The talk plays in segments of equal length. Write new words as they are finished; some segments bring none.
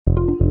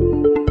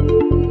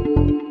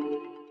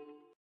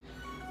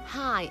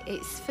Hi,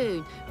 it's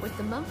Foon with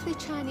the monthly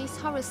Chinese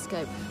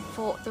horoscope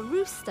for the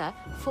Rooster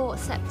for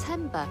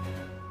September.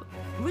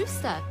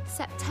 Rooster,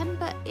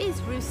 September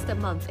is Rooster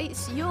month.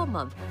 It's your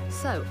month.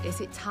 So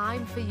is it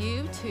time for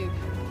you to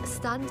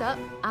stand up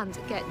and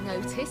get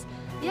noticed?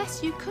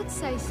 Yes, you could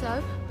say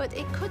so, but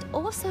it could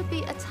also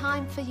be a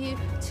time for you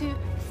to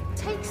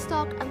take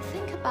stock and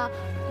think about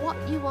what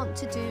you want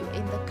to do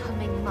in the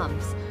coming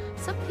months.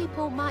 Some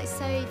people might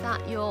say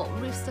that your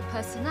Rooster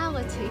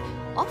personality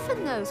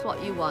often knows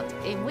what you want,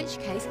 in which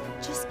case,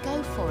 just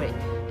go for it.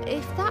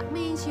 If that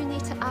means you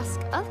need to ask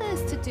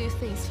others to do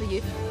things for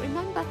you,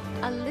 remember,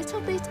 a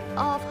little bit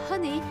of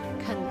honey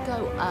can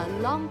go a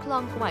long,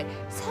 long way.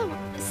 So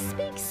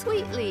speak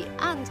sweetly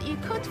and you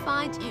could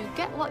find you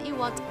get what you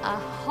want a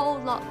whole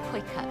lot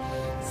quicker.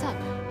 So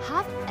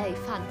have a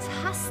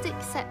fantastic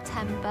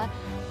September.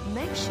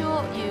 Make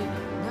sure you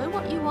know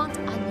what you want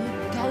and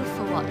you go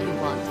for what you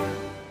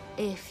want.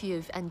 If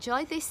you've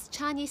enjoyed this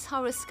Chinese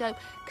horoscope,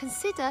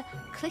 consider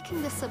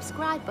clicking the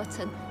subscribe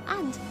button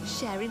and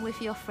sharing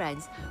with your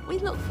friends. We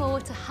look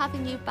forward to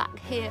having you back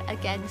here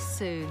again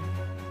soon.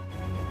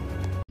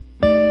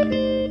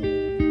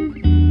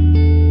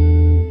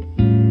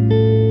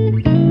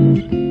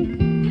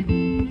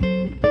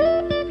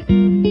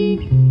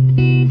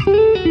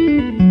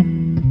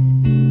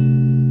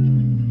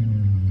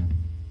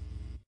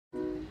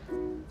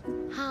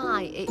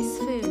 Hi, it's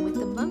Foon with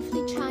the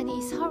monthly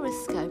Chinese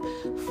horoscope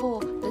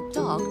for the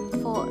dog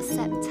for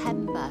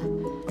September.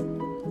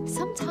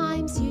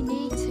 Sometimes you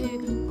need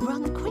to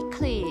run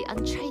quickly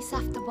and chase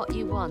after what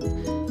you want.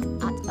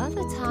 At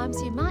other times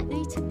you might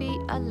need to be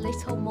a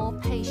little more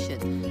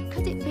patient.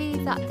 Could it be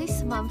that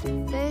this month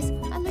there's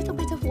a little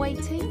bit of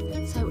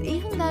waiting? So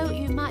even though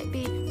you might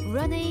be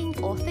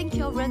running or think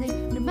you're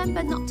running,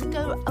 remember not to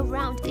go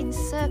around in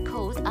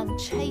circles and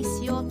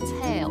chase your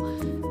tail.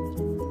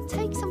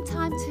 Take some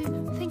time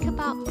to think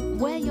about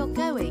where you're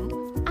going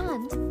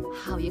and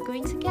how you're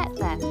going to get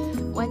there.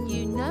 When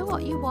you know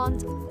what you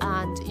want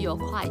and you're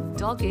quite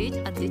dogged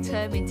and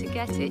determined to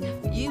get it,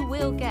 you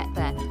will get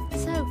there.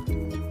 So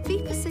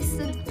be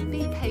persistent,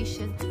 be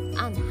patient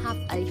and have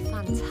a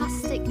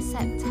fantastic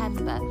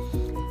September.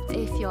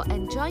 If you're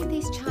enjoying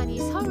these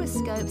Chinese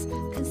horoscopes,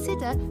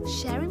 consider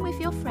sharing with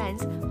your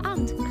friends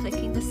and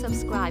clicking the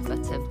subscribe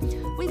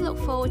button. We look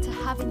forward to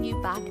having you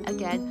back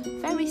again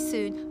very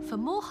soon for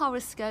more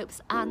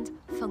horoscopes and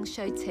feng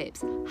shui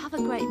tips. Have a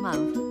great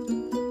month.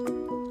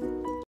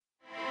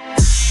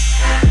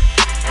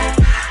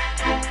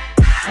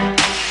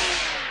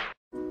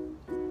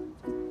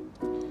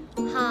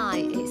 Hi,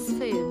 it's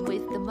Foon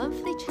with the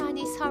monthly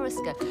Chinese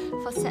horoscope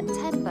for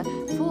September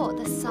for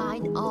the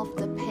sign of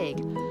the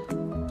pig.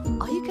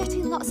 Are you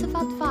getting lots of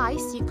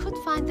advice? You could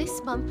find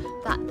this month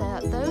that there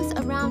are those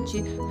around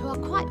you who are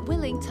quite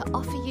willing to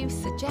offer you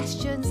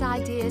suggestions,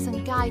 ideas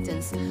and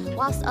guidance.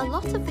 Whilst a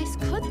lot of this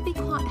could be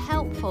quite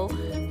helpful,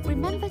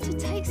 remember to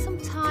take some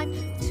time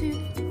to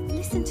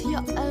listen to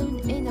your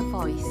own inner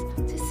voice,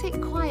 to sit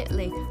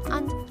quietly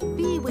and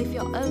be with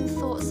your own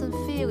thoughts and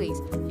feelings.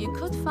 You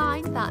could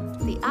find that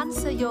the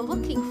answer you're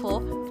looking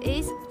for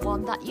is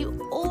one that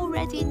you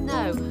already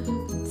know.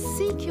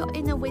 Seek your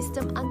inner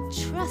wisdom and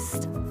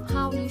trust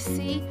how you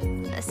see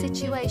a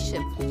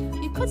situation.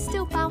 You could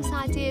still bounce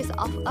ideas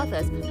off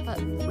others,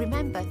 but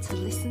remember to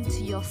listen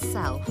to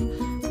yourself.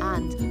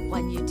 And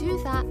when you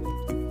do that,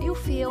 you'll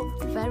feel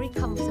very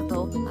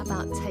comfortable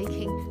about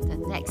taking the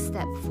next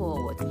step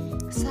forward.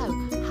 So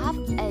have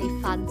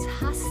a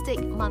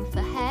fantastic month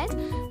ahead.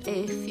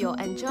 If you're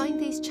enjoying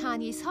these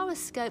Chinese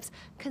horoscopes,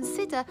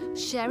 consider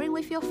sharing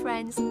with your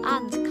friends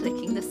and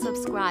clicking the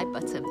subscribe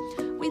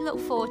button. We look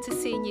forward to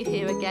seeing you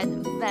here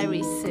again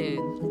very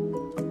soon.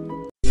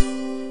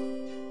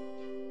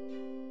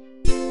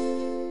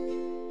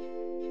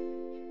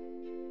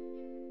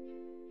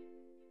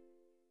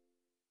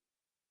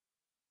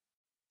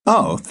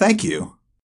 Oh, thank you.